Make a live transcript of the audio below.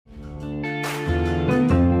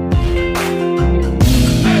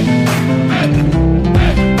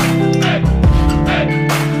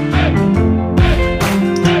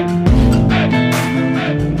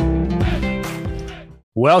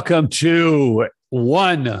Welcome to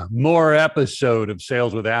one more episode of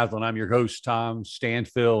Sales with Aslan. I'm your host, Tom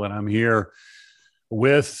Stanfill, and I'm here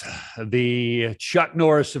with the Chuck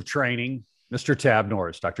Norris of training, Mr. Tab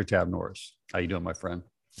Norris, Dr. Tab Norris. How you doing, my friend?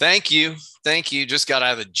 Thank you. Just got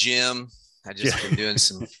out of the gym. I just been doing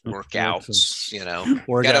some workouts, got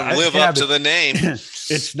to live up to the name.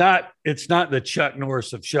 It's not the Chuck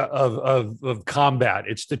Norris of combat.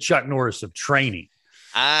 It's the Chuck Norris of training.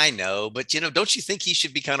 I know, but don't you think he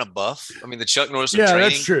should be kind of buff? I mean, the Chuck Norris of training. Yeah,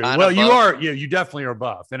 that's true. Well, you are. Yeah, you definitely are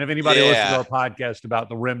buff. And if anybody listens to our podcast about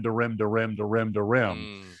the rim to rim to rim to rim to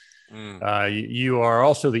rim, you are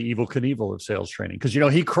also the Evel Knievel of sales training, because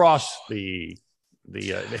he crossed the.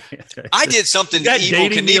 I did something that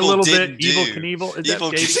Evel Knievel didn't do. Evel Knievel? Is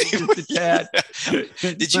Evel that just a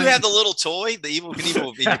tad? Did you have the little toy, the Evel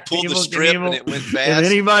Knievel? You pulled the strip and it went fast. If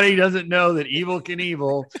anybody doesn't know that Evel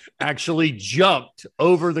Knievel actually jumped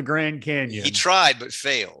over the Grand Canyon. He tried but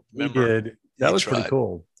failed. Remember? He did. That was pretty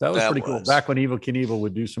cool. That was pretty cool. Back when Evel Knievel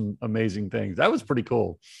would do some amazing things. That was pretty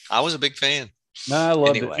cool. I was a big fan. No, I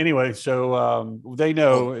loved it. Anyway, so they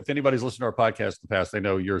know, if anybody's listened to our podcast in the past, they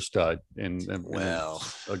know you're a stud and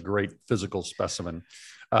a great physical specimen.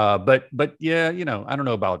 But yeah, I don't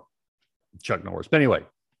know about Chuck Norris. But anyway,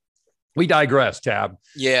 we digress, Tab.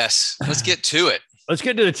 Yes, let's get to it. Let's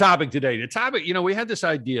get to the topic today. The topic, we had this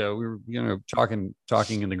idea. We were, talking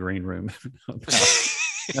in the green room about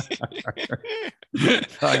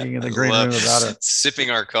talking in the green room about it,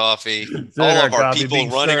 sipping our coffee, all of our people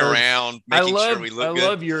running around, making sure we look good. I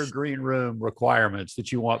love your green room requirements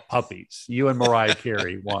that you want puppies. You and Mariah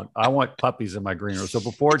Carey I want puppies in my green room. So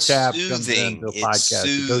before Tab comes into the podcast,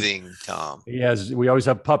 soothing, Tom. We always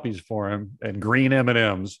have puppies for him and green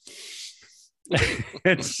M&Ms.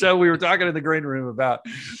 And so we were talking in the green room about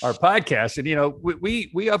our podcast, and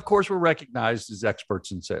we of course were recognized as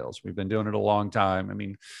experts in sales. We've been doing it a long time. I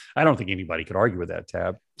mean, I don't think anybody could argue with that,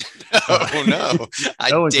 Tab. Oh no,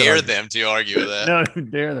 I dare them to argue with that. No,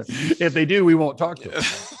 dare them. If they do, we won't talk to them.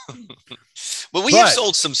 But we have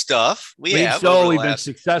sold some stuff. We've been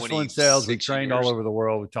successful in sales. We trained all over the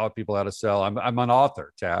world. We taught people how to sell. I'm an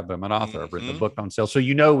author, Tab. I'm an author. I've written a book on sales. So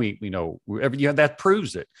we know that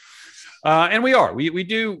proves it. And we are.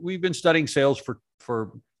 We've been studying sales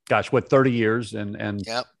for 30 years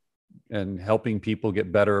and helping people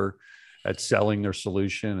get better at selling their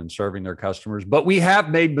solution and serving their customers. But we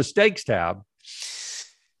have made mistakes, Tab.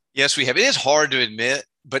 Yes, we have. It is hard to admit,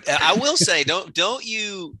 but I will say, don't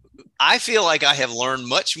you? I feel like I have learned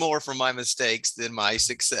much more from my mistakes than my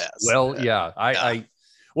success. Well, yeah, I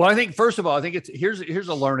think first of all, here's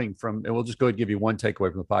a learning from, and we'll just go ahead and give you one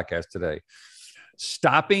takeaway from the podcast today.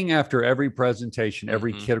 Stopping after every presentation,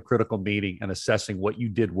 every critical meeting, and assessing what you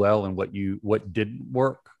did well and what didn't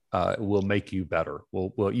work will make you better.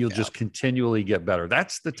 You'll just continually get better.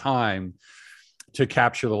 That's the time to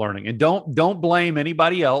capture the learning. And don't blame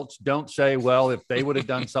anybody else. Don't say, well, if they would have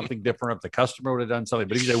done something different, if the customer would have done something.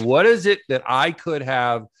 But if you say, what is it that I could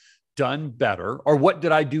have done better, or what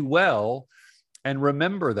did I do well? And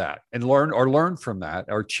remember that and learn from that,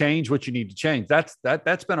 or change what you need to change. That's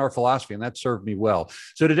been our philosophy, and that served me well.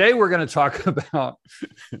 So today we're going to talk about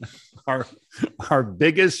our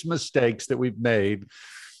biggest mistakes that we've made.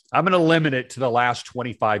 I'm going to limit it to the last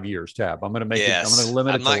 25 years, Tab. I'm going to make it. I'm going to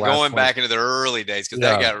limit it. I'm not going back into the early days, because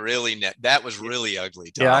that got really that was really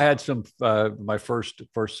ugly, Tom. Yeah, I had some my first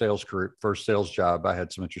sales career, first sales job. I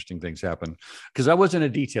had some interesting things happen because I wasn't a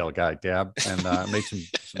detail guy, Tab, and I made some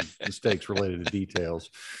mistakes related to details.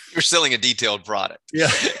 You're selling a detailed product. Yeah.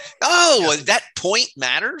 That point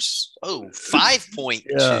matters.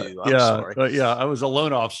 5.2. I'm sorry. I was a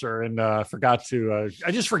loan officer and I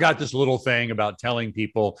just forgot this little thing about telling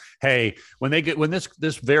people, hey, when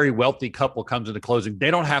this very wealthy couple comes into closing, they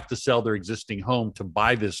don't have to sell their existing home to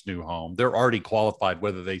buy this new home. They're already qualified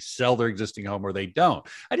whether they sell their existing home or they don't.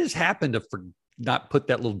 I just happened to not put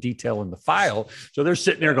that little detail in the file. So they're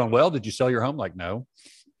sitting there going, well, did you sell your home? Like, no.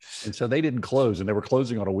 And so they didn't close, and they were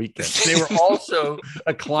closing on a weekend. They were also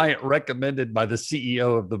a client recommended by the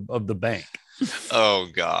CEO of the bank. Oh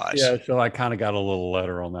gosh. Yeah. So I kind of got a little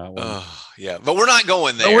letter on that one. Oh yeah, but we're not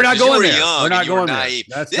going there. No, we're not going there. Young, we're not going naive.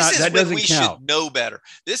 There. That doesn't count. Should know better.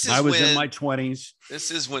 I was in my 20s.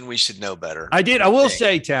 This is when we should know better. I did. I will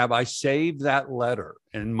say, Tab, I saved that letter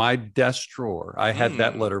in my desk drawer. I had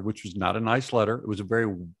that letter, which was not a nice letter. It was a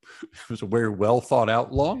very well thought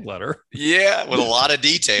out long letter. Yeah, with a lot of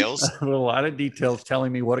details. With a lot of details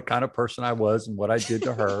telling me what kind of person I was and what I did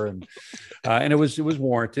to her, and it was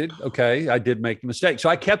warranted. Okay, I did make a mistake, so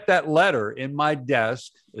I kept that letter in my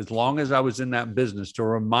desk as long as I was in that business to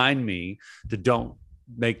remind me to don't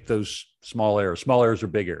make those small errors. Small errors are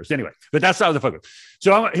big errors. Anyway, but that's not the focus.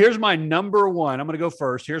 So here's my number one. I'm going to go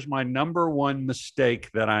first. Here's my number one mistake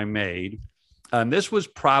that I made. This was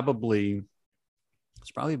probably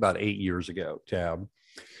about 8 years ago, Tab.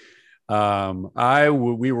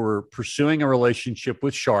 We were pursuing a relationship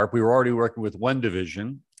with Sharp. We were already working with one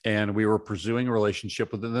division, and we were pursuing a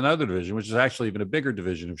relationship with another division, which is actually even a bigger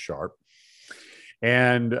division of Sharp.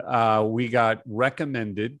 And we got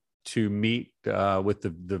recommended to meet with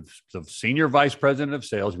the senior vice president of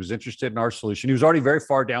sales. He was interested in our solution. He was already very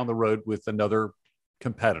far down the road with another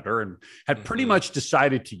competitor and had pretty much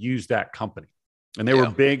decided to use that company. And they were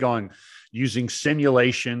big on using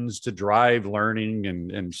simulations to drive learning.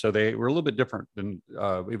 And so they were a little bit different than,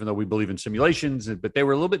 even though we believe in simulations, but they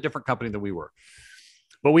were a little bit different company than we were.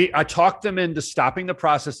 But I talked them into stopping the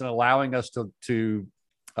process and allowing us to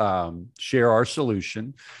share our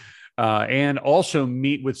solution. And also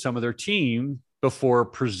meet with some of their team before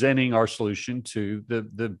presenting our solution to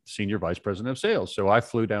the senior vice president of sales. So I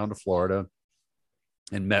flew down to Florida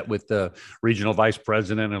and met with the regional vice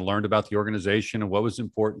president and learned about the organization and what was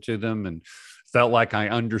important to them, and felt like I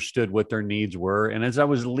understood what their needs were. And as I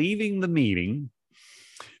was leaving the meeting,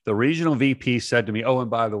 the regional VP said to me, "Oh,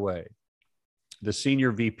 and by the way, the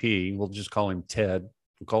senior VP, we'll just call him Ted.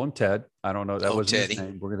 We'll call him Ted. I don't know. That wasn't his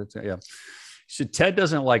name. We're going to say, yeah. He said, Ted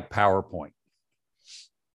doesn't like PowerPoint."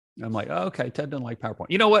 I'm like, oh, okay, Ted doesn't like PowerPoint.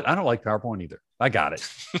 You know what? I don't like PowerPoint either. I got it.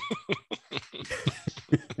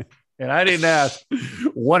 And I didn't ask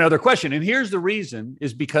one other question. And here's the reason,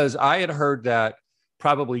 is because I had heard that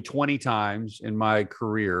probably 20 times in my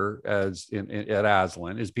career at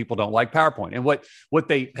Aslan, is people don't like PowerPoint. And what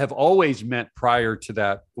they have always meant prior to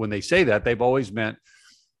that, when they say that, they've always meant,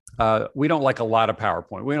 we don't like a lot of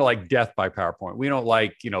PowerPoint. We don't like death by PowerPoint. We don't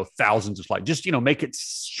like, thousands of slides. Just, make it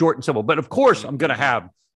short and simple. But of course, I'm going to have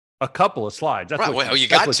a couple of slides. That's right. Well, you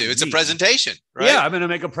got to. It's a presentation, right? Yeah, I'm going to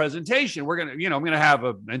make a presentation. We're going to, I'm going to have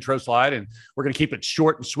an intro slide, and we're going to keep it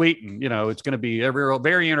short and sweet. And, it's going to be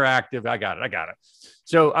very interactive. I got it.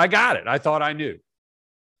 So I got it. I thought I knew.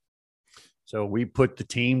 So we put the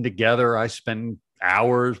team together. I spend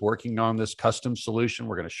hours working on this custom solution.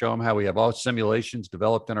 We're going to show them how we have all simulations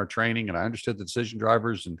developed in our training. And I understood the decision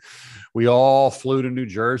drivers, and we all flew to New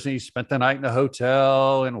Jersey, spent the night in a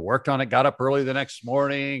hotel and worked on it, got up early the next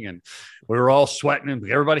morning, and we were all sweating, and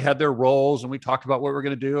everybody had their roles, and we talked about what we were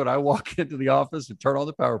going to do. And I walk into the office and turn on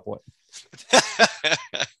the PowerPoint.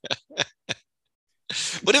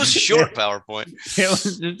 But it was a short PowerPoint. It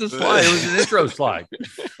was just a slide. It was an intro slide.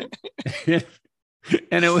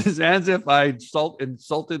 And it was as if I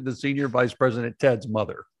insulted the senior vice president, Ted's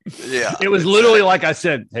mother. Yeah. It was literally like I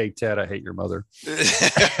said, "Hey, Ted, I hate your mother."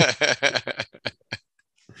 It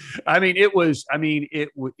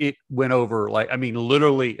went over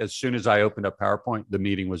literally as soon as I opened up PowerPoint, the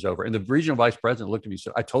meeting was over. And the regional vice president looked at me and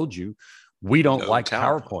said, "I told you, we don't like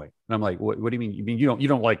PowerPoint." And I'm like, what do you mean? You mean you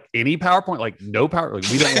don't like any PowerPoint? Like no power? Like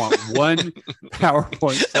we don't want one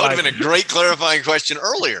PowerPoint. That would have been a great clarifying question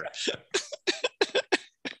earlier.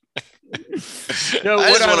 That's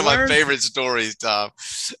one of my favorite stories, Tom.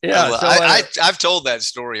 Yeah, I've told that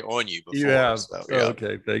story on you before. You have. So, yeah.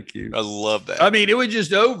 Okay, thank you. I love that. It was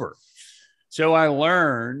just over. So I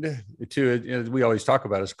learned to, as we always talk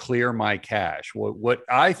about, is clear my cache. What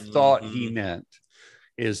I thought he meant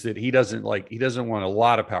is that he doesn't want a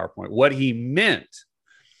lot of PowerPoint. What he meant,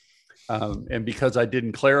 and because I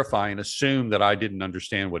didn't clarify and assume that I didn't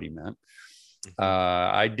understand what he meant,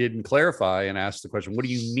 I didn't clarify and ask the question, "What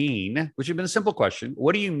do you mean?" Which had been a simple question.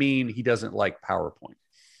 What do you mean he doesn't like PowerPoint?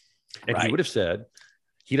 And he would have said,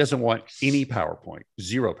 he doesn't want any PowerPoint,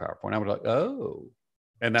 zero PowerPoint. I would like, oh,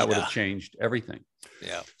 and that would have changed everything.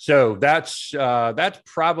 Yeah. So that's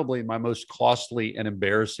probably my most costly and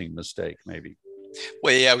embarrassing mistake, maybe.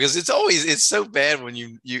 Well, yeah, because it's so bad when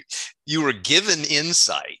you were given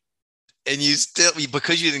insight. And you still,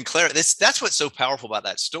 because you didn't clarify, that's what's so powerful about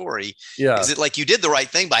that story. Yeah. Is it like you did the right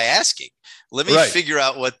thing by asking? Let me figure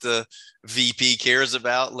out what the VP cares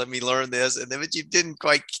about. Let me learn this. And then but you didn't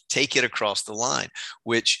quite take it across the line,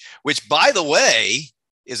 which by the way,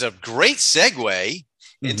 is a great segue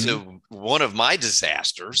into one of my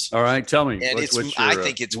disasters. All right, tell me. And I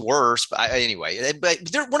think it's worse. But anyway, but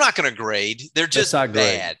we're not going to grade. They're just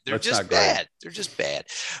bad. They're just bad. They're just bad.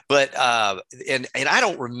 But and I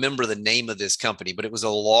don't remember the name of this company, but it was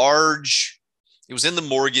it was in the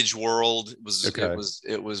mortgage world. It was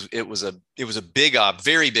a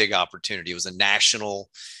very big opportunity. It was a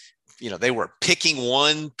national. They were picking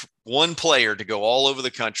one player to go all over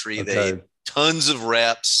the country. Okay. They tons of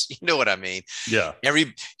reps. You know what I mean? Yeah.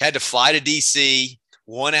 Had to fly to DC,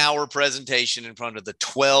 1-hour presentation in front of the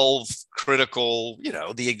 12 critical,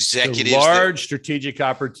 the executives. Large strategic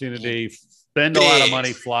opportunity, spend a lot of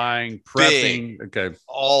money flying, prepping. Okay.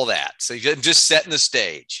 All that. So you're just setting the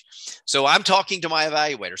stage. So I'm talking to my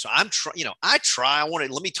evaluator. So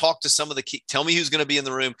let me talk to some of the key, tell me who's going to be in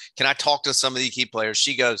the room. Can I talk to some of the key players?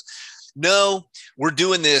 She goes, no, we're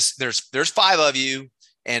doing this. There's 5 of you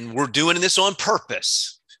and we're doing this on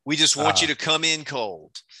purpose. We just want you to come in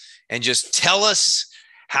cold and just tell us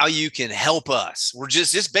how you can help us. We're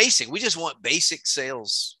just basic. We just want basic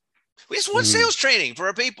sales. We just want sales training for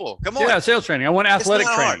our people. Come on. Yeah, sales training. I want athletic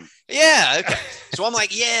training. Yeah. Okay. So I'm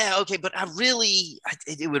like, yeah, okay. But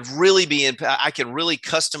it would really be, I can really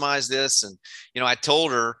customize this. And, I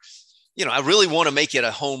told her, I really want to make it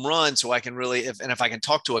a home run so I can really, if I can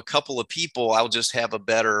talk to a couple of people, I'll just have a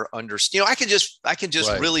better understanding. I can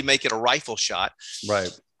just really make it a rifle shot.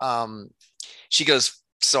 Right. She goes,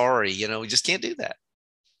 sorry, we just can't do that.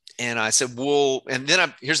 And I said, well, and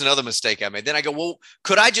then here's another mistake I made. Then I go, well,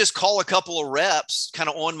 could I just call a couple of reps kind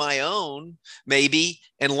of on my own, maybe,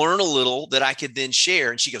 and learn a little that I could then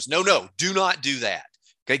share? And she goes, no, do not do that.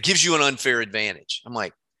 Okay. It gives you an unfair advantage. I'm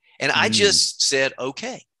like, and I just said,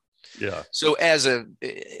 okay. Yeah. So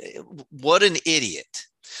what an idiot.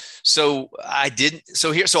 So I didn't.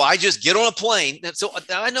 So I just get on a plane. So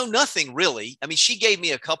I know nothing really. I mean, she gave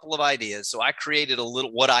me a couple of ideas. So I created a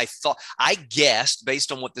little, what I thought, I guessed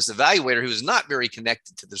based on what this evaluator, who is not very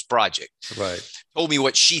connected to this project, told me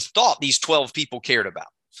what she thought these 12 people cared about.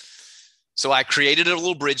 So I created a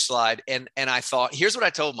little bridge slide and I thought, here's what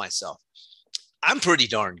I told myself. I'm pretty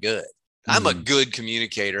darn good. I'm a good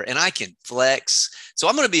communicator and I can flex. So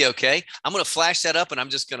I'm going to be okay. I'm going to flash that up and I'm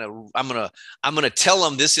going to tell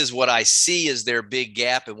them this is what I see as their big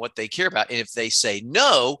gap and what they care about. And if they say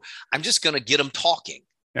no, I'm just going to get them talking.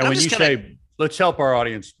 And when you say, let's help our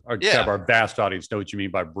audience, our vast audience know what you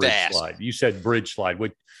mean by bridge slide. You said bridge slide.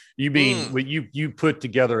 What you mean, when you put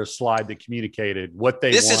together a slide that communicated what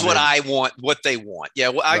they This is what I want, what they want. Yeah.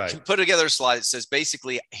 Well, I can put together a slide that says,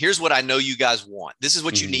 basically, here's what I know you guys want. This is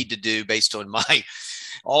what you need to do based on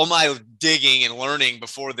all my digging and learning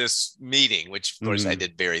before this meeting, which of course I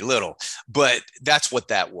did very little, but that's what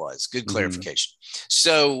that was. Good clarification.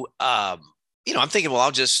 So, I'm thinking,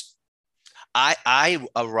 well, I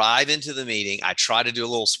arrive into the meeting. I try to do a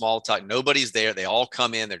little small talk. Nobody's there. They all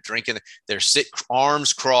come in. They're drinking. They're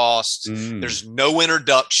arms crossed. There's no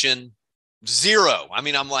introduction. Zero. I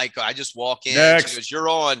mean, I'm like, I just walk in. Next. She goes, you're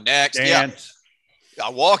on. Next. Dance. Yeah. I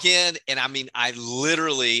walk in and I'm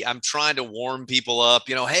trying to warm people up.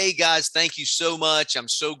 Hey guys, thank you so much. I'm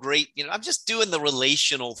so great. I'm just doing the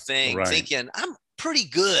relational thing, thinking I'm pretty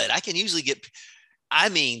good. I can usually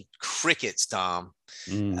crickets, Tom.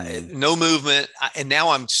 No movement. And now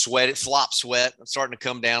I'm flop sweat. I'm starting to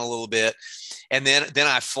come down a little bit. And then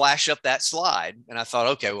I flash up that slide and I thought,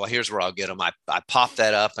 okay, well, here's where I'll get them. I popped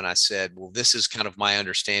that up and I said, well, this is kind of my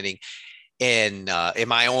understanding. And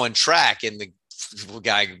am I on track? And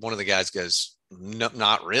one of the guys goes, no,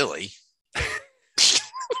 not really. And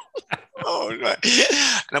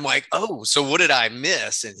I'm like, oh, so what did I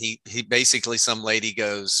miss? And he basically, some lady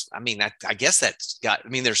goes, I guess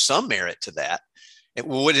there's some merit to that. And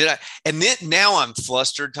what did I? And then now I'm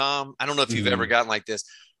flustered, Tom. I don't know if you've ever gotten like this,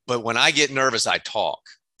 but when I get nervous, I talk.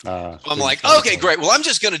 I'm like, okay, great. Well, I'm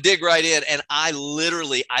just going to dig right in. And I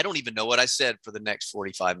don't even know what I said for the next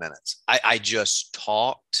 45 minutes. I just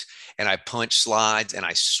talked and I punched slides and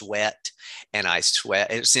I sweat.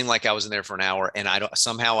 It seemed like I was in there for an hour and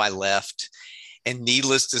somehow I left. And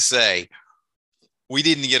needless to say, we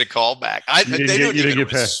didn't get a call back. They didn't even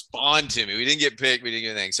respond to me. We didn't get picked. We didn't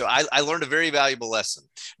get anything. So I learned a very valuable lesson.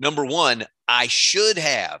 Number one, I should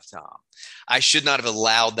not have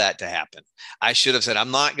allowed that to happen. I should have said,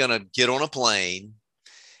 I'm not going to get on a plane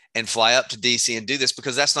and fly up to DC and do this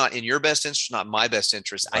because that's not in your best interest, not my best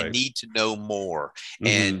interest. Right. I need to know more.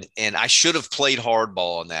 And I should have played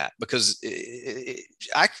hardball on that because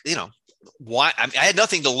why? I had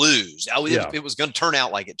nothing to lose. It was going to turn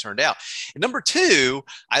out like it turned out. And number two,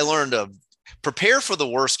 I learned to prepare for the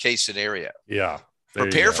worst case scenario. Yeah.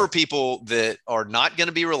 Prepare for people that are not going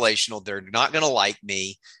to be relational. They're not going to like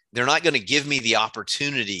me. They're not going to give me the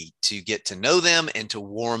opportunity to get to know them and to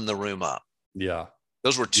warm the room up. Yeah.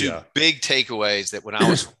 Those were two big takeaways that when I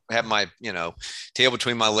was having my, tail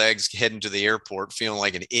between my legs, heading to the airport, feeling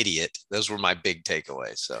like an idiot, those were my big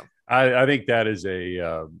takeaways. So I think that is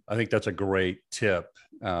I think that's a great tip.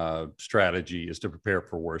 Strategy is to prepare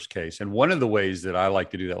for worst case. And one of the ways that I like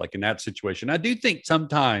to do that, like in that situation, I do think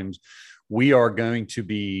sometimes we are going to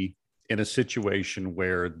be in a situation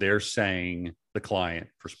where they're saying, the client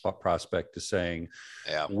prospect is saying,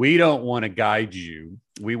 we don't want to guide you.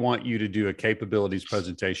 We want you to do a capabilities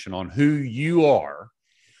presentation on who you are.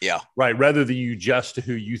 Yeah. Right. Rather than you just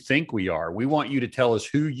who you think we are. We want you to tell us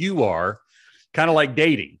who you are, kind of like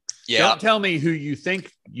dating. Yeah. Don't tell me who you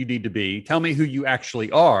think you need to be. Tell me who you actually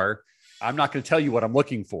are. I'm not going to tell you what I'm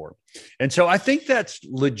looking for. And so I think that's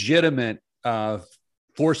legitimate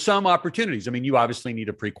for some opportunities. I mean, you obviously need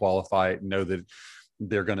to pre-qualify it and know that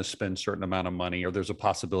they're going to spend a certain amount of money, or there's a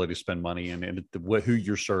possibility to spend money, and who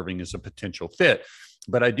you're serving is a potential fit.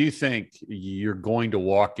 But I do think you're going to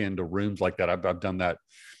walk into rooms like that. I've done that.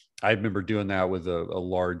 I remember doing that with a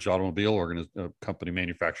large automobile company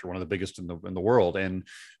manufacturer, one of the biggest in the world. And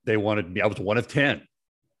they wanted me, I was one of 10.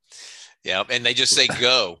 Yeah. And they just say,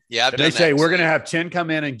 go. Yeah. They say, we're going to have 10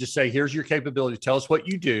 come in and just say, here's your capability. Tell us what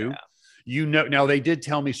you do. Yeah. Now they did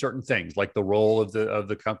tell me certain things, like the role of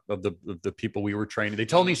the people we were training. They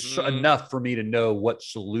told me enough for me to know what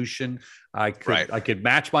solution I could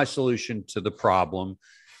match my solution to the problem.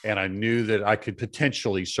 And I knew that I could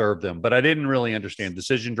potentially serve them, but I didn't really understand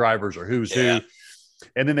decision drivers or who's who.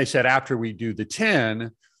 And then they said, after we do the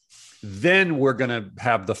 10, then we're going to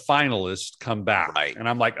have the finalists come back. Right. And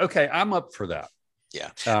I'm like, okay, I'm up for that. Yeah.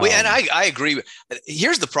 And I agree.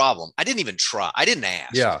 Here's the problem. I didn't even try. I didn't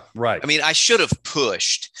ask. Yeah. Right. I mean, I should have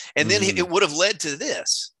pushed, and then it would have led to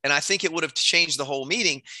this. And I think it would have changed the whole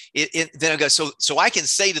meeting. Then I go, so I can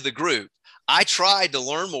say to the group, I tried to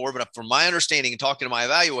learn more, but from my understanding and talking to my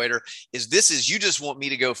evaluator you just want me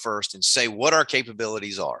to go first and say what our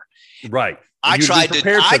capabilities are. Right. I tried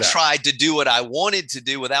to do what I wanted to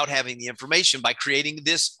do without having the information by creating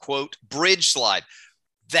this quote bridge slide.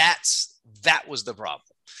 That was the problem.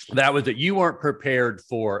 That was that you weren't prepared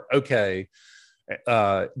for, okay,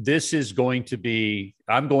 this is going to be,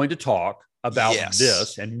 I'm going to talk about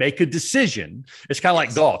this and make a decision. It's kind of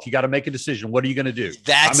like golf. You got to make a decision. What are you going to do?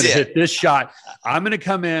 I'm going to hit this shot. I'm going to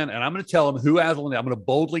come in and I'm going to tell them I'm going to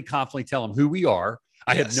boldly, confidently tell them who we are.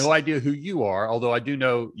 I have no idea who you are, although I do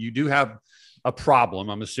know you do have a problem.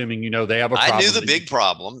 I'm assuming, they have a problem. I knew the big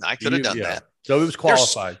problem. I could have done that. So it was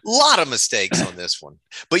qualified. There's a lot of mistakes on this one,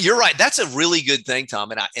 but you're right. That's a really good thing,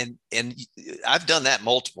 Tom. And I've done that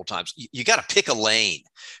multiple times. You got to pick a lane,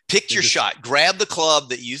 pick your shot, grab the club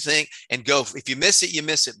that you think and go. If you miss it, you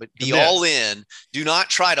miss it, but be all in. Do not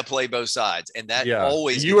try to play both sides. And that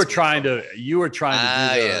always, you were trying to do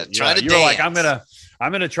that. Trying to you dance. Were like,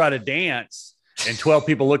 I'm going to try to dance. And 12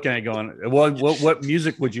 people looking at it going, well, what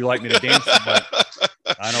music would you like me to dance to?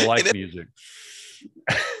 But I don't like music.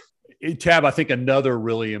 Tab, I think another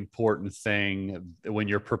really important thing when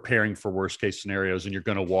you're preparing for worst case scenarios and you're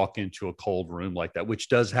going to walk into a cold room like that, which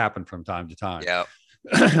does happen from time to time. Yeah.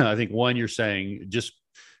 I think you're saying just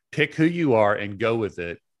pick who you are and go with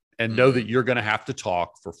it and know that you're going to have to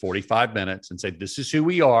talk for 45 minutes and say, this is who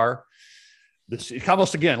we are. This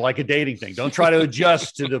almost again, like a dating thing. Don't try to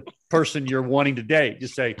adjust to the person you're wanting to date.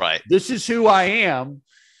 Just say, this is who I am.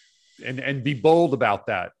 And be bold about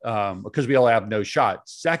that because we all have no shot.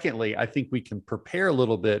 Secondly, I think we can prepare a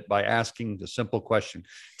little bit by asking the simple question.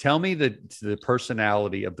 Tell me the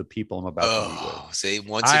personality of the people I'm about to meet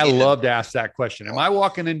with. I love to ask that question. Am I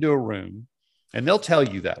walking into a room? And they'll tell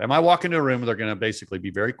you that. Am I walking into a room where they're going to basically be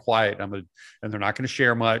very quiet and they're not going to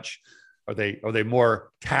share much? Are they more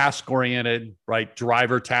task oriented, right?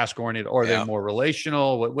 Driver task oriented, or are they more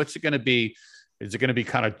relational? What's it going to be? Is it going to be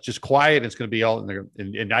kind of just quiet? It's going to be all in there.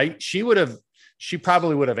 And she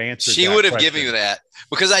probably would have answered. She would have given you that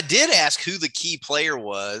because I did ask who the key player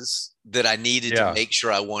was that I needed to make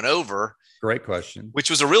sure I won over. Great question. Which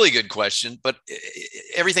was a really good question, but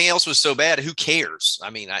everything else was so bad. Who cares? I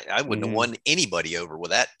mean, I wouldn't have won anybody over with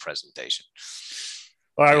that presentation.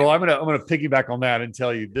 All right. Well, I'm gonna piggyback on that and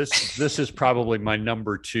tell you this is probably my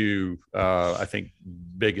number 2, I think,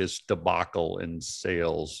 biggest debacle in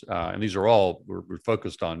sales. And these are all we're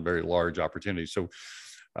focused on very large opportunities. So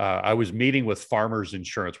I was meeting with Farmers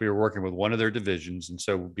Insurance. We were working with one of their divisions, and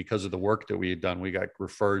so because of the work that we had done, we got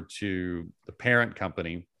referred to the parent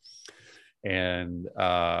company. And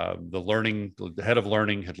the head of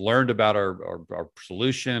learning had learned about our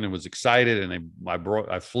solution and was excited. And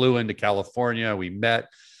I flew into California. We met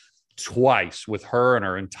twice with her and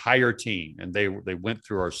our entire team, and they went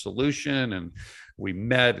through our solution, and we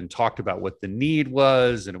met and talked about what the need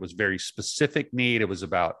was. And it was a very specific need. It was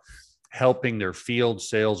about helping their field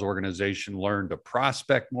sales organization learn to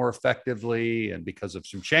prospect more effectively. And because of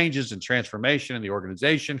some changes and transformation in the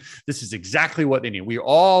organization, this is exactly what they need. We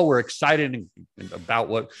all were excited about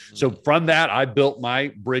what. So from that, I built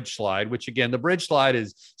my bridge slide, which again, the bridge slide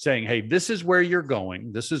is saying, hey, this is where you're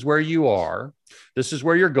going. This is where you are. This is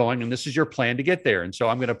where you're going. And this is your plan to get there. And so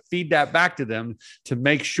I'm going to feed that back to them to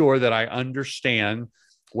make sure that I understand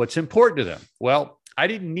what's important to them. Well, I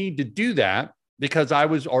didn't need to do that because I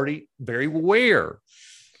was already very aware.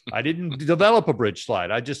 I didn't develop a bridge slide.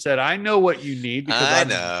 I just said, I know what you need because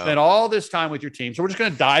I've spent all this time with your team. So we're just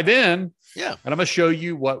going to dive in. Yeah. And I'm going to show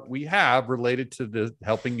you what we have related to the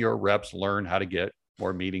helping your reps learn how to get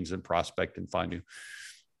more meetings and prospect and find new.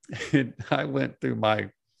 And I went through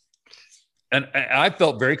and I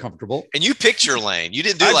felt very comfortable. And you picked your lane. You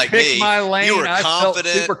didn't do like me. My lane. You were confident.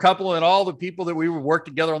 Felt super comfortable, and all the people that we would work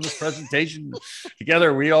together on this presentation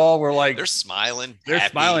together, we all were like, they're smiling. They're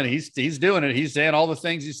smiling. He's doing it. He's saying all the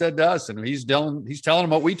things he said to us, and he's telling them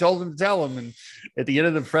what we told him to tell him. And at the end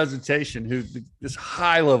of the presentation, this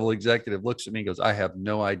high level executive looks at me and goes, "I have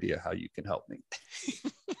no idea how you can help me."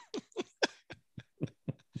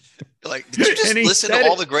 Like, did you just listen to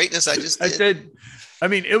all the greatness I just did? I said, I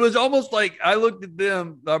mean, it was almost like I looked at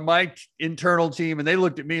them, my internal team, and they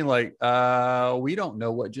looked at me like, we don't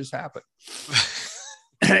know what just happened.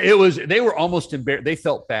 They were almost embarrassed. They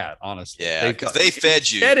felt bad, honestly. Yeah, because they fed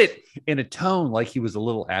you. Said it in a tone like he was a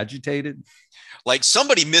little agitated. Like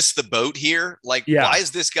somebody missed the boat here. Like, why is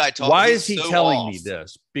this guy talking? Why is he telling me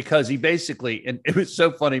this? Because he basically, and it was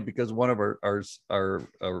so funny because one of our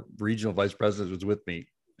regional vice presidents was with me,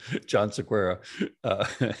 John Sequeira.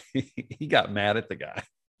 He got mad at the guy.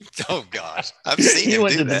 Oh gosh, I've seen him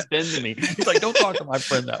do that. He went to me. He's like, "Don't talk to my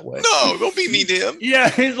friend that way." No, don't be mean to him. Yeah,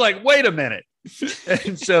 he's like, "Wait a minute."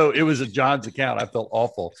 And so it was a John's account. I felt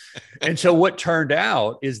awful. And so what turned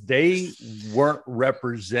out is they weren't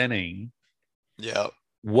representing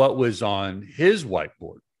what was on his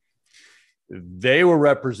whiteboard. They were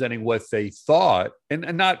representing what they thought,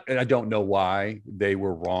 and I don't know why they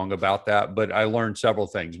were wrong about that, but I learned several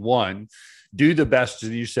things. One, do the best, as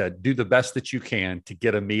you said, do the best that you can to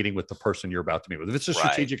get a meeting with the person you're about to meet with. If it's a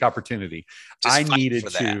strategic opportunity, I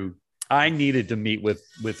needed to meet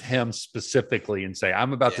with him specifically and say,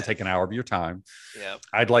 I'm about to take an hour of your time. Yeah.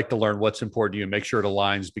 I'd like to learn what's important to you and make sure it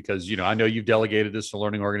aligns because, I know you've delegated this to a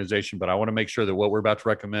learning organization, but I want to make sure that what we're about to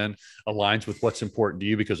recommend aligns with what's important to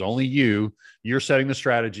you because only you're setting the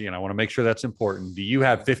strategy. And I want to make sure that's important. Do you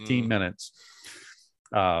have 15 minutes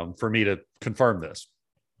for me to confirm this?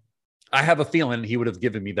 I have a feeling he would have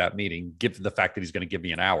given me that meeting, given the fact that he's going to give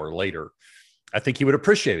me an hour later. I think he would have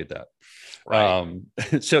appreciated that. Right.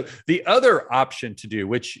 So the other option to do,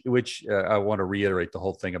 which I want to reiterate the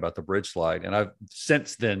whole thing about the bridge slide, and I've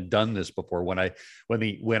since then done this before when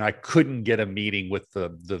I couldn't get a meeting with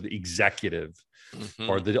the executive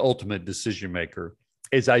or the ultimate decision maker,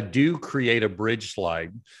 is I do create a bridge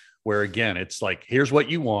slide where again it's like, here's what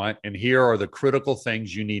you want, and here are the critical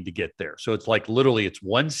things you need to get there. So it's like literally it's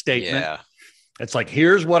one statement. Yeah. It's like,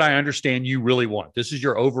 here's what I understand you really want. This is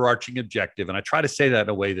your overarching objective. And I try to say that in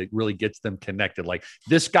a way that really gets them connected. Like,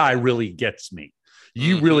 this guy really gets me.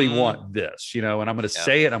 You really want this, and I'm going to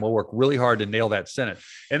say it. I'm going to work really hard to nail that sentence.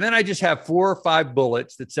 And then I just have 4 or 5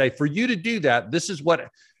 bullets that say, for you to do that, this is what,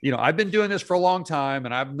 I've been doing this for a long time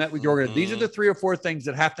and I've met with your organization. These are the 3 or 4 things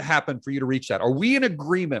that have to happen for you to reach that. Are we in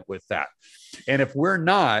agreement with that? And if we're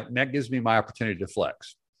not, that gives me my opportunity to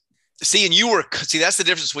flex. See, that's the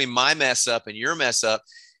difference between my mess up and your mess up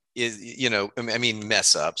is,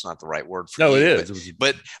 mess up's not the right word for no, you, it is.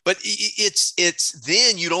 But it's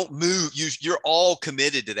then you don't move. You're all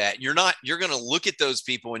committed to that. You're going to look at those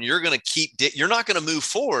people and you're going to you're not going to move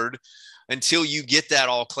forward until you get that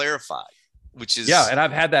all clarified, which is. Yeah. And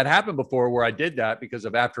I've had that happen before where I did that because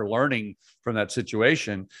of after learning from that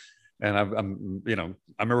situation. And I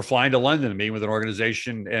remember flying to London and meeting with an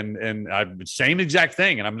organization and I'm same exact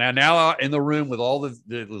thing. And I'm now in the room with all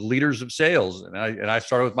the leaders of sales. And I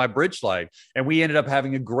started with my bridge slide and we ended up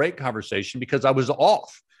having a great conversation because I was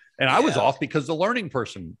off and I was off because the learning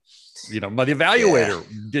person, the evaluator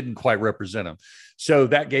didn't quite represent him. So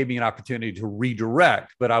that gave me an opportunity to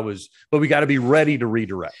redirect, but we got to be ready to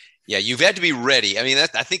redirect. Yeah. You've had to be ready. I mean,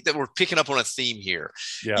 I think that we're picking up on a theme here.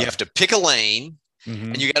 Yeah. You have to pick a lane.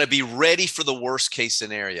 And you got to be ready for the worst case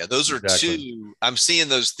scenario. Those are two. I'm seeing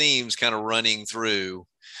those themes kind of running through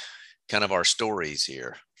kind of our stories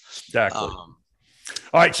here. Exactly. All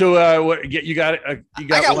right. So what you got? I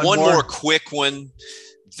got one more quick one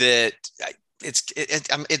that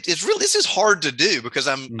it's really, this is hard to do because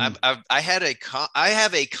I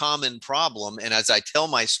have a common problem. And as I tell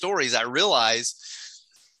my stories, I realize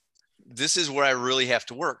this is where I really have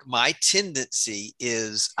to work. My tendency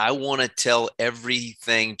is I want to tell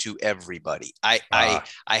everything to everybody. I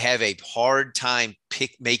have a hard time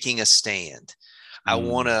making a stand. I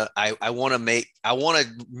want to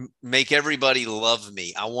make everybody love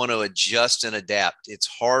me. I want to adjust and adapt. It's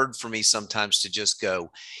hard for me sometimes to just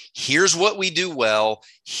go, here's what we do well.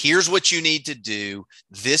 Here's what you need to do.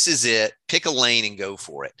 This is it. Pick a lane and go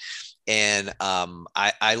for it. And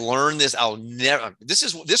I learned this.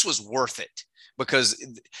 This was worth it, because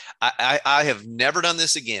I have never done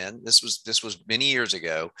this again. This was many years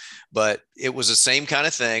ago, but it was the same kind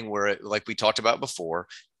of thing where, like we talked about before,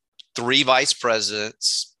 3 vice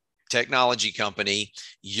presidents, technology company,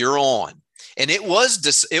 you're on. And it was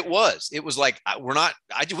like,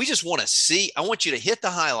 we just want to see, I want you to hit the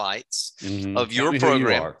highlights of your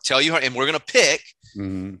program, tell you how, and we're going to pick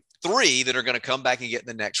 3 that are going to come back and get in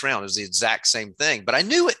the next round. It was the exact same thing, but I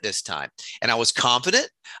knew it this time, and I was confident.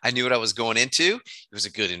 I knew what I was going into. It was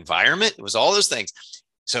a good environment. It was all those things.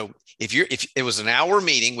 So if it was an hour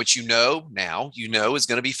meeting, which is going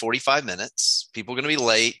to be 45 minutes, people are going to be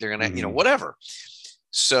late. They're going to, whatever.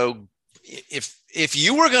 So if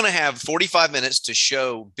you were going to have 45 minutes to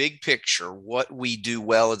show big picture what we do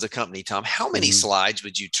well as a company, Tom, how many slides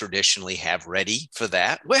would you traditionally have ready for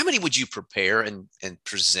that? Well, how many would you prepare and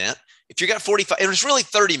present? If you got 45, and it's really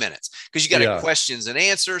 30 minutes, because you got questions and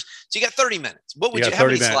answers. So you got 30 minutes. What would you, how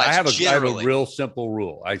many slides? I have a real simple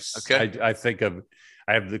rule. I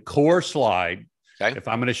have the core slide. Okay. If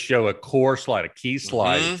I'm going to show a core slide, a key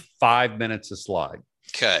slide, 5 minutes a slide.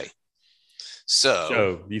 Okay.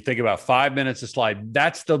 So you think about 5 minutes a slide.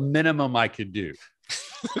 That's the minimum I could do.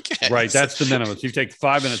 Okay. Right. That's the minimum. So you take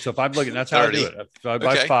 5 minutes. So if I'm looking, that's how 30. I do it.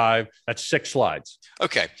 By 5, that's 6 slides.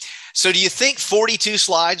 Okay. So do you think 42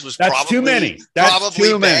 slides was too many? That's probably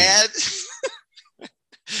too many. Bad?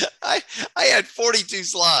 I had 42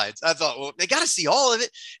 slides. I thought, well, they got to see all of it,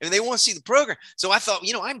 and they want to see the program. So I thought,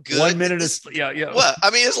 I'm good. 1 minute is Well,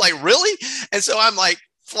 I mean, it's like, really? And so I'm like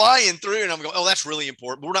flying through, and I'm going, oh, that's really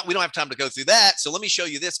important. We don't have time to go through that. So let me show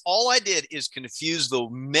you this. All I did is confuse the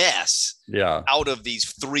mess out of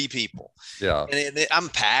these 3 people. Yeah. And I'm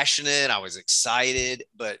passionate. I was excited,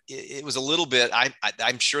 but it was a little bit,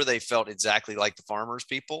 I'm sure they felt exactly like the farmers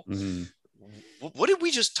people. Mm-hmm. What did we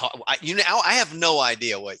just talk? I have no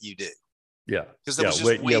idea what you do. Yeah, because that was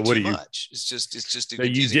just way too much. It's just.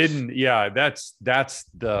 You didn't. Yeah, that's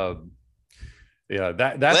the. Yeah,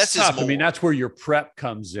 that's less tough. I mean, that's where your prep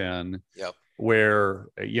comes in. Yep. Where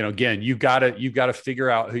again, you've got to figure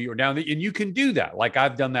out who you're now, and you can do that. Like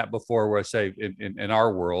I've done that before, where I say in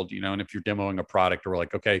our world, and if you're demoing a product, or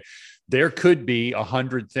like, okay, there could be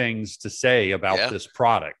 100 things to say about this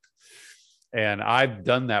product. And I've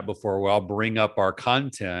done that before, where I'll bring up our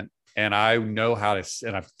content, and I know how to,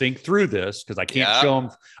 and I think through this, because I can't show them.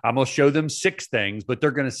 I'm going to show them 6 things, but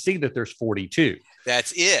they're going to see that there's 42.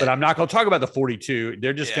 That's it. But I'm not going to talk about the 42.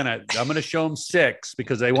 They're just I'm going to show them 6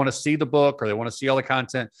 because they want to see the book, or they want to see all the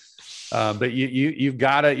content. But you've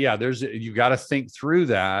got to, you've got to think through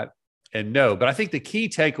that and know. But I think the key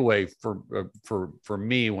takeaway for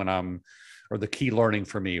me or the key learning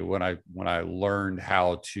for me when I learned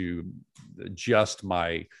how to adjust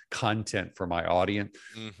my content for my audience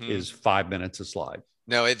is 5 minutes a slide.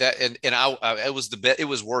 No, it was it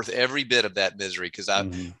was worth every bit of that misery, because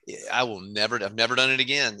I've never done it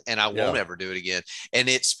again, and I won't ever do it again. And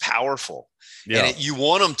it's powerful. Yeah. And you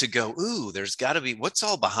want them to go, ooh, there's got to be, what's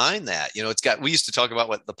all behind that? We used to talk about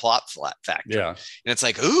what the plot factor. Yeah. And it's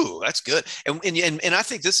like, ooh, that's good. And I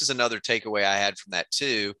think this is another takeaway I had from that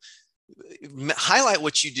too. Highlight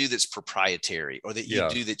what you do that's proprietary, or that you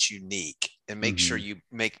do that's unique, and make sure you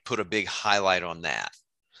put a big highlight on that.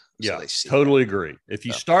 So totally agree. If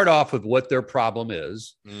you start off with what their problem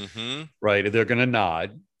is, right, they're going to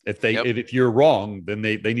nod. If you're wrong, then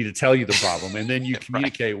they need to tell you the problem, and then you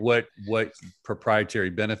communicate what proprietary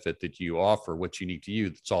benefit that you offer, what's unique to you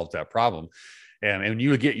that solves that problem. And when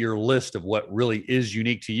you get your list of what really is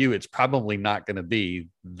unique to you, it's probably not going to be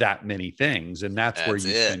that many things, and that's where you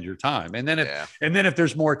spend your time. And then if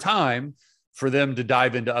there's more time for them to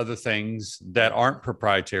dive into other things that aren't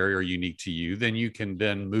proprietary or unique to you, then you can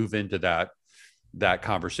then move into that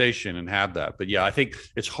conversation and have that. But I think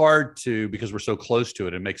it's hard because we're so close to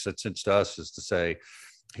it. It makes sense to us is to say,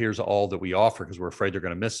 here's all that we offer, because we're afraid they're going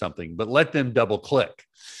to miss something. But let them double click.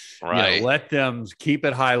 Right. Let them keep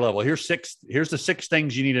it high level. Here's the 6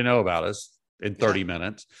 things you need to know about us in 30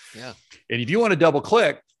 minutes. Yeah. And if you want to double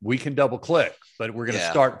click, we can double click, but we're going to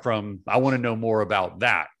start from, I want to know more about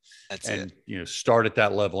that. That's it. Start at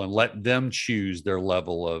that level and let them choose their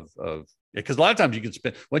level of, because a lot of times you can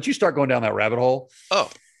spend, once you start going down that rabbit hole.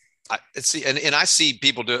 Oh, see, and I see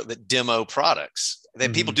people do it that demo products.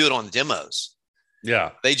 Then people do it on demos.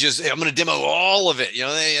 Yeah, I'm going to demo all of it.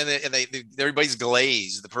 Everybody's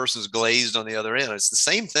glazed. The person's glazed on the other end. It's the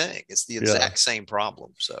same thing. It's the exact same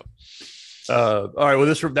problem. So, all right. Well,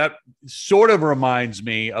 that sort of reminds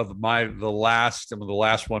me of the last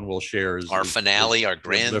one we'll share is our finale, our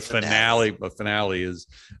grand finale. The finale is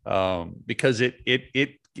because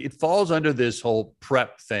it falls under this whole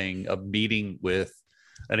prep thing of meeting with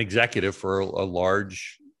an executive for a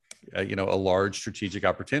large strategic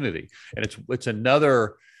opportunity. And it's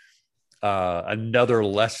another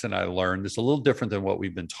lesson I learned. It's a little different than what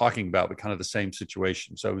we've been talking about, but kind of the same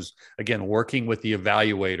situation. So I was, again, working with the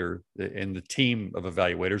evaluator and the team of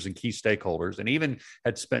evaluators and key stakeholders, and even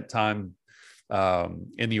had spent time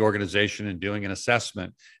in the organization and doing an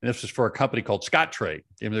assessment. And this was for a company called Scottrade.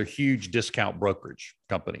 And they're a huge discount brokerage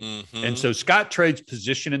company. And so Scottrade's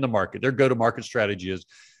position in the market, their go-to-market strategy is,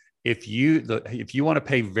 if you want to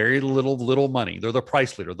pay very little money, they're the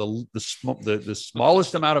price leader, the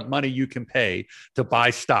smallest amount of money you can pay to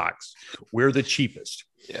buy stocks, we're the cheapest.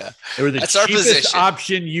 Yeah, we're the cheapest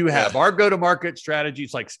option you have. Our go-to-market strategy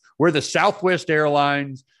is like we're the Southwest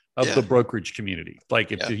Airlines of the brokerage community.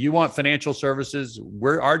 Like if you want financial services,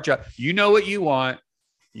 we're our job. You know what you want,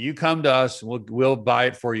 you come to us, and we'll buy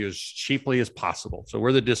it for you as cheaply as possible. So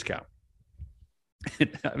we're the discount.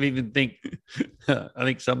 I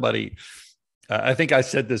think somebody, I think I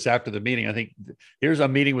said this after the meeting. I think here's a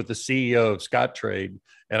meeting with the CEO of Scottrade,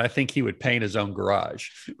 and I think he would paint his own garage.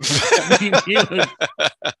 He was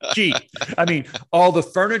cheap. All the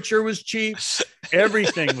furniture was cheap.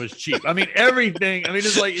 Everything was cheap. Everything.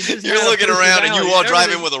 It's like you're looking around and you all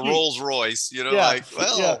driving with a Rolls Royce.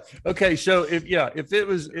 Okay. So if it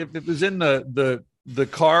was in the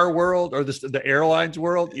car world or the airlines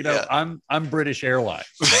world, I'm British Airlines.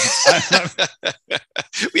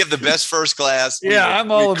 We have the best first class.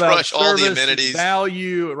 I'm all about service, all the amenities,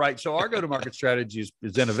 value, right? So our go-to-market strategy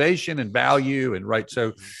is innovation and value, and right.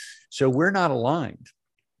 So we're not aligned,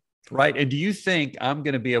 right? And do you think I'm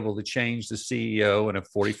going to be able to change the CEO in a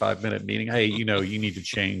 45-minute meeting? Hey, you need to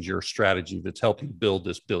change your strategy that's helping build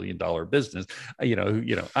this billion-dollar business. I'm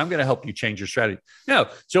going to help you change your strategy. No.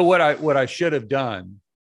 So what I should have done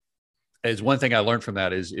is, one thing I learned from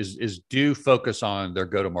that is do focus on their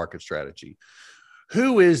go-to-market strategy.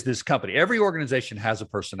 Who is this company? Every organization has a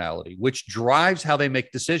personality, which drives how they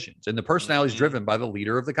make decisions. And the personality is driven by the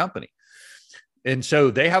leader of the company. And so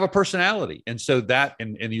they have a personality. And so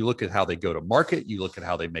and you look at how they go to market, you look at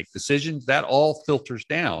how they make decisions, that all filters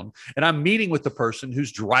down. And I'm meeting with the person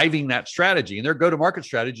who's driving that strategy, and their go-to-market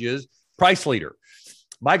strategy is price leader.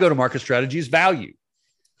 My go-to-market strategy is value,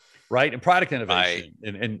 right? And product innovation.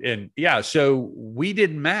 Right. So we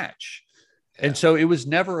didn't match. Yeah. And so it was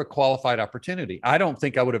never a qualified opportunity. I don't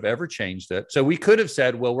think I would have ever changed it. So we could have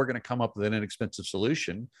said, well, we're going to come up with an inexpensive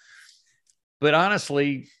solution. But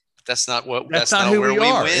honestly, that's not where we win. It's not who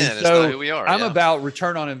we are. I'm about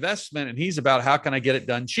return on investment, and he's about how can I get it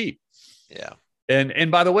done cheap. Yeah.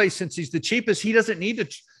 And by the way, since he's the cheapest, he doesn't need to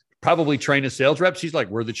probably train his sales reps. He's like,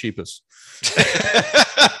 we're the cheapest.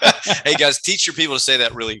 Hey guys, teach your people to say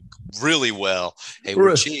that really, really well. Hey,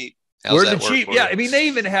 we're cheap. We're the cheap. Yeah. They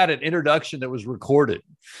even had an introduction that was recorded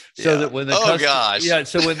so that when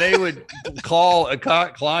so when they would call a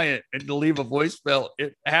client and to leave a voicemail,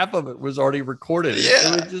 half of it was already recorded.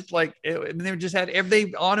 Yeah. It was just like, they just had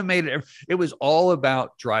they automated. It was all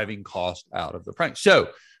about driving cost out of the prank. So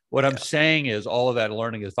what I'm saying is all of that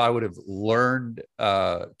learning, if I would have learned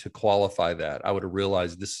to qualify that, I would have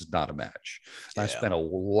realized this is not a match. I spent a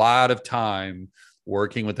lot of time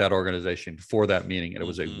working with that organization for that meeting, and it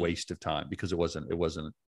was a waste of time because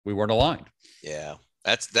we weren't aligned. Yeah.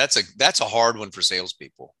 That's a hard one for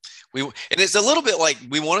salespeople. And it's a little bit like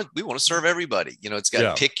we want to serve everybody. It's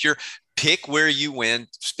got to pick where you win,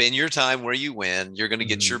 spend your time where you win. You're going to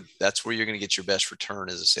get that's where you're going to get your best return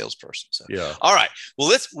as a salesperson. So, all right.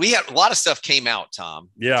 Well, we had a lot of stuff came out, Tom.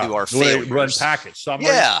 Yeah. To our failures. Run package. Summary.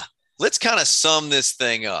 Yeah. Let's kind of sum this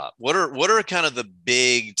thing up. What are kind of the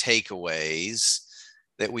big takeaways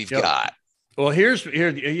that we've got? Well, here's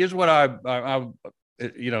what I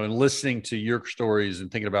in listening to your stories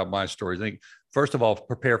and thinking about my stories, I think, first of all,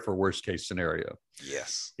 prepare for worst case scenario.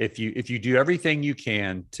 Yes. If you do everything you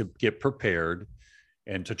can to get prepared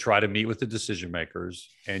and to try to meet with the decision makers,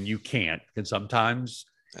 and you can't, and sometimes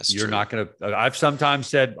you're not going to, I've sometimes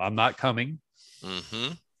said, I'm not coming.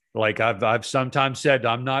 Mm-hmm. Like I've sometimes said,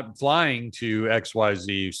 I'm not flying to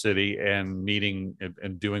XYZ city and meeting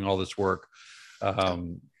and doing all this work.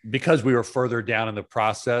 Because we were further down in the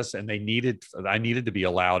process, and I needed to be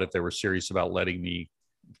allowed, if they were serious about letting me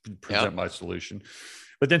present my solution.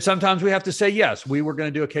 But then sometimes we have to say, yes, we were going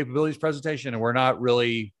to do a capabilities presentation and they're not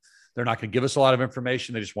going to give us a lot of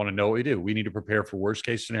information. They just want to know what we do. We need to prepare for worst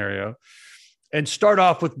case scenario and start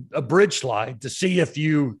off with a bridge slide to see if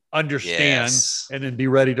you understand and then be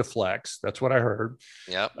ready to flex. That's what I heard.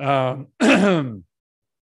 Yep. In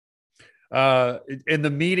the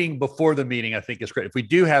meeting before the meeting, I think is great. If we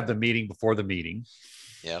do have the meeting before the meeting,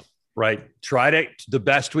 right, try to the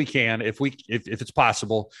best we can. If it's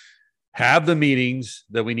possible, have the meetings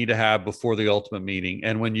that we need to have before the ultimate meeting.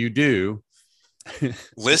 And when you do,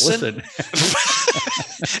 listen.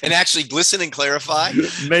 And actually listen and clarify.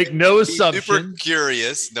 Make no assumptions. Super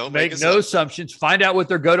curious. Don't make no assumptions. Find out what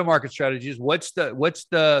their go-to-market strategy is. What's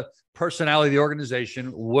the personality of the organization?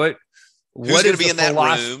 Who's going to be in that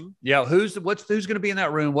room? Yeah. Who's going to be in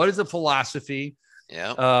that room? What is the philosophy?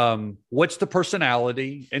 Yeah. What's the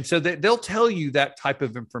personality? And so they'll tell you that type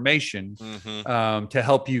of information to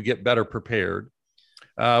help you get better prepared.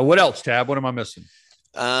 What else, Tab? What am I missing?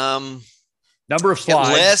 Number of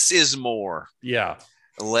slides. Less is more. Yeah.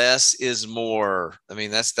 Less is more. I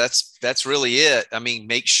mean, that's really it. I mean,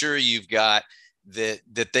 make sure you've got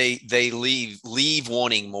that they leave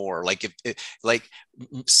wanting more. Like like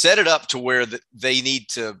set it up to where they need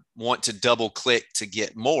to want to double click to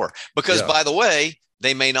get more, because by the way,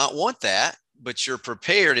 they may not want that, but you're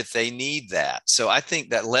prepared if they need that. So I think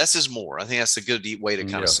that less is more. I think that's a good way to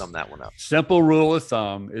kind of sum that one up. Simple rule of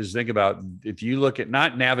thumb is, think about, if you look at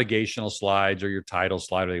not navigational slides or your title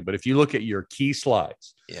slide, but if you look at your key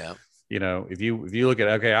slides, if you look at,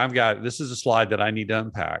 okay, this is a slide that I need to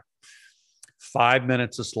unpack. 5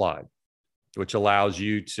 minutes a slide, which allows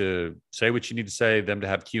you to say what you need to say, them to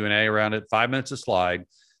have Q&A around it. 5 minutes a slide.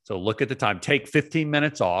 So look at the time, take 15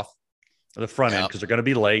 minutes off the front end, because they're going to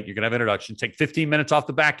be late. You're going to have introduction. Take 15 minutes off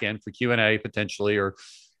the back end for Q&A potentially, or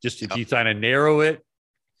just if you kind of narrow it.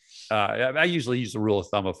 I usually use the rule of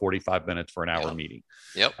thumb of 45 minutes for an hour meeting.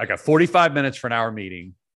 I got 45 minutes for an hour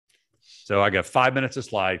meeting. So I got 5 minutes a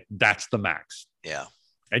slide. That's the max.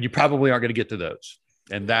 And you probably aren't going to get to those.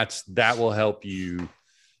 And that will help you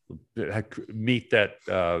meet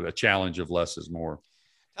that challenge of less is more.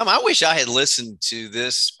 I wish I had listened to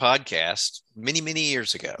this podcast many, many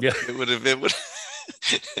years ago. Yeah. It would.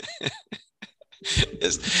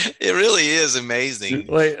 It really is amazing.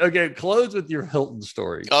 Wait, okay. Close with your Hilton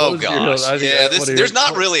story. Oh gosh, there's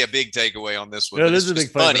not really a big takeaway on this one. No, this is a big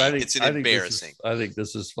funny. It's embarrassing. I think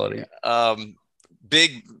this is funny.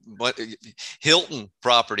 Big Hilton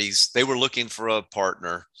Properties. They were looking for a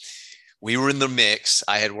partner. We were in the mix.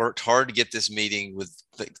 I had worked hard to get this meeting with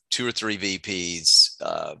like 2 or 3 VPs.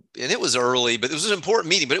 And it was early, but it was an important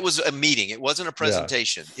meeting, but it was a meeting. It wasn't a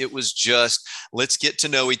presentation. It was just, let's get to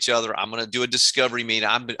know each other. I'm going to do a discovery meeting.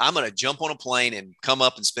 I'm going to jump on a plane and come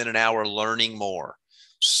up and spend an hour learning more.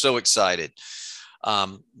 So excited.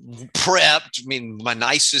 Prepped, my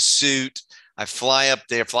nicest suit. I fly up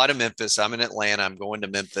there, fly to Memphis. I'm in Atlanta. I'm going to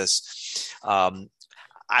Memphis.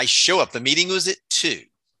 I show up. The meeting was at 2.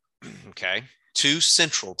 Okay. 2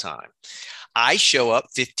 Central Time. I show up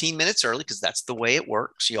 15 minutes early because that's the way it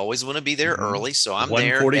works. You always want to be there early. So I'm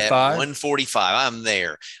there at 1:45. I'm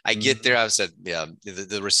there. I get there. I said,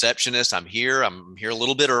 the receptionist, I'm here a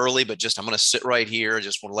little bit early, but I'm going to sit right here. I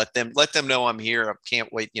just want to let them know I'm here. I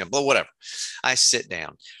can't wait, but whatever. I sit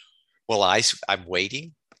down. Well, I'm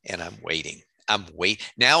waiting and I'm waiting.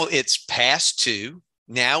 Now it's past 2.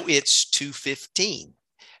 Now it's 2:15.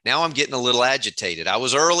 Now I'm getting a little agitated. I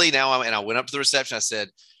was early. And I went up to the reception. I said,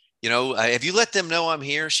 have you let them know I'm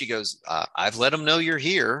here? She goes, I've let them know you're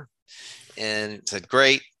here. And said,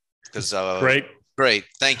 great. Because great.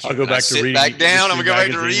 Thank you. I'll go back to reading. Back down. I'm going to go back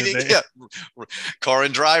to reading. Yeah. Car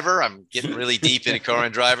and Driver. I'm getting really deep into Car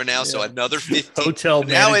and Driver now. So another 15. Hotel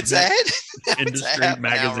now it's Industry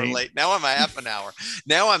magazine. Late. Now I'm a half an hour.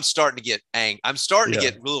 Now I'm starting to get angry. I'm starting to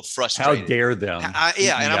get a little frustrated. How dare them? And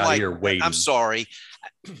I'm like, I'm sorry.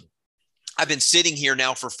 I've been sitting here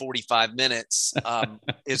now for 45 minutes.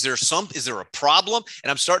 Is there a problem? And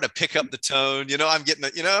I'm starting to pick up the tone, I'm getting,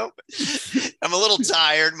 I'm a little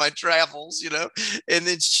tired, my travels, and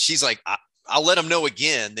then she's like, I'll let them know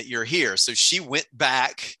again that you're here. So she went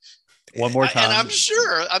back one more time. And I'm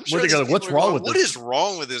sure what's wrong with this? What is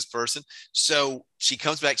wrong with this person? So she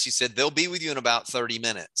comes back. She said, they'll be with you in about 30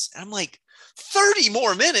 minutes. And I'm like, 30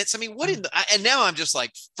 more minutes. I mean, and now I'm just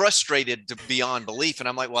like frustrated to beyond belief. And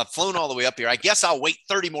I'm like, well, I've flown all the way up here. I guess I'll wait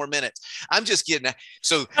 30 more minminutes. I'm just kidding.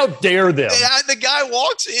 So how dare them? The guy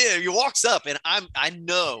walks in, he walks up, and I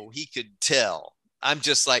know he could tell. I'm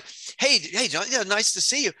just like, hey, John, nice to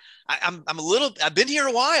see you. I've been here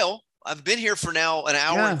a while. I've been here for now an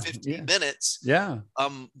hour and 15 minutes. Yeah.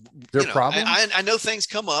 There a problem? I know things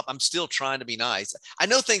come up. I'm still trying to be nice. I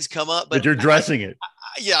know things come up, but you're addressing it.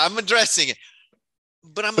 I'm addressing it.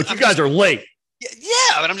 But you guys are late.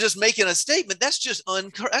 Yeah, but I'm just making a statement. That's just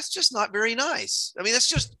not very nice. I mean, it's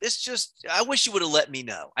just, I wish you would have let me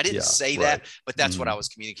know. I didn't say that, but that's what I was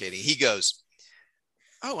communicating. He goes,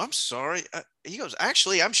 "Oh, I'm sorry." He goes,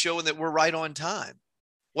 "Actually, I'm showing that we're right on time.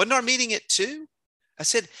 Wasn't our meeting at 2?" I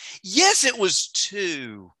said, "Yes, it was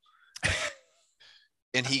 2."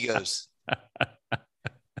 And he goes,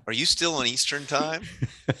 "Are you still on Eastern time?"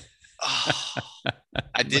 Oh,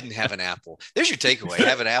 I didn't have an Apple. There's your takeaway.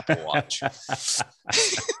 Have an Apple Watch. That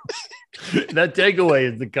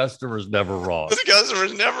takeaway is the customer's never wrong. The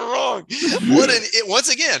customer's never wrong. Once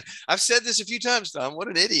again, I've said this a few times, Tom. What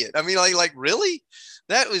an idiot. I mean, like really?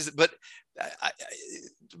 That was, but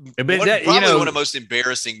probably one of the most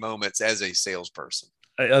embarrassing moments as a salesperson.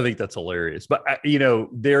 I think that's hilarious. But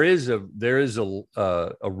there is a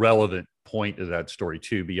relevant point to that story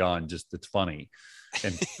too, beyond just it's funny.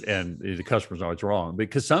 And the customer's always wrong,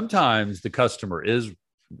 because sometimes the customer is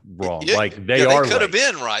wrong. Like they could have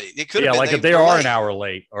been right. It could have been. Like if they are an hour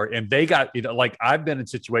late and they got, like I've been in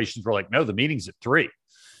situations where like, no, the meeting's at 3.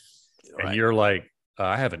 Right. And you're like,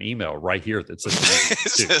 I have an email right here that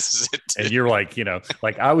says, and you're like,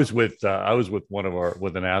 like I was with an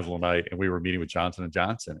Azlanite, and we were meeting with Johnson &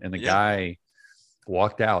 Johnson, and the guy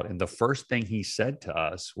walked out, and the first thing he said to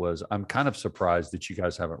us was, "I'm kind of surprised that you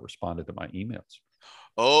guys haven't responded to my emails."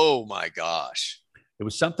 Oh my gosh. It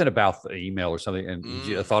was something about the email or something. And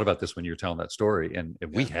I thought about this when you were telling that story. And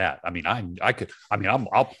we had, you want to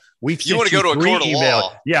go to a court of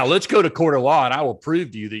law. Yeah. Let's go to court of law, and I will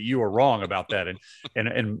prove to you that you were wrong about that.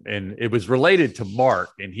 And it was related to Mark,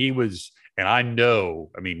 and he was, and I know,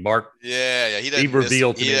 Mark, he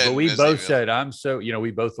revealed to me, but we both said,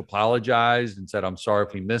 we both apologized and said, "I'm sorry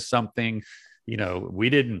if we missed something. We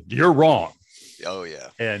didn't, you're wrong." Oh yeah.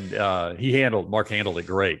 And Mark handled it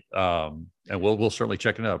great. And we'll certainly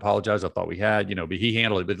check it out. Apologize. I thought we had, but he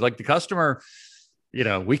handled it. But like the customer, we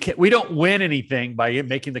don't win anything by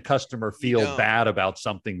making the customer feel bad about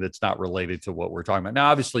something that's not related to what we're talking about. Now,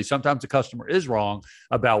 obviously, sometimes the customer is wrong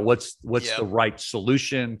about what's the right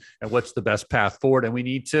solution and what's the best path forward, and we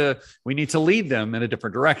need to lead them in a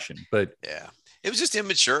different direction. But yeah. It was just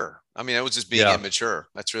immature. It was just being immature.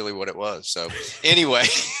 That's really what it was. So anyway.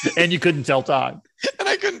 And you couldn't tell time. And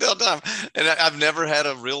I couldn't tell time. And I've never had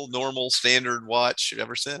a real normal standard watch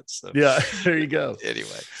ever since. So. Yeah, there you go. Anyway.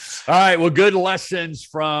 All right. Well, good lessons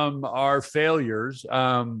from our failures.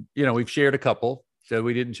 We've shared a couple. So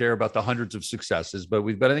we didn't share about the hundreds of successes, but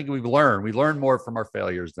I think we learn more from our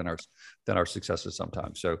failures than our successes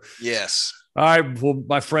sometimes. So yes. All right. Well,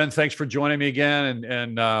 my friend, thanks for joining me again.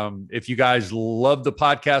 And if you guys love the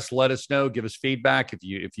podcast, let us know, give us feedback.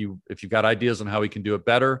 If you got ideas on how we can do it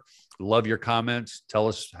better, love your comments. Tell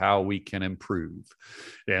us how we can improve.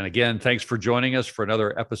 And again, thanks for joining us for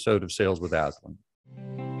another episode of Sales with Aslan.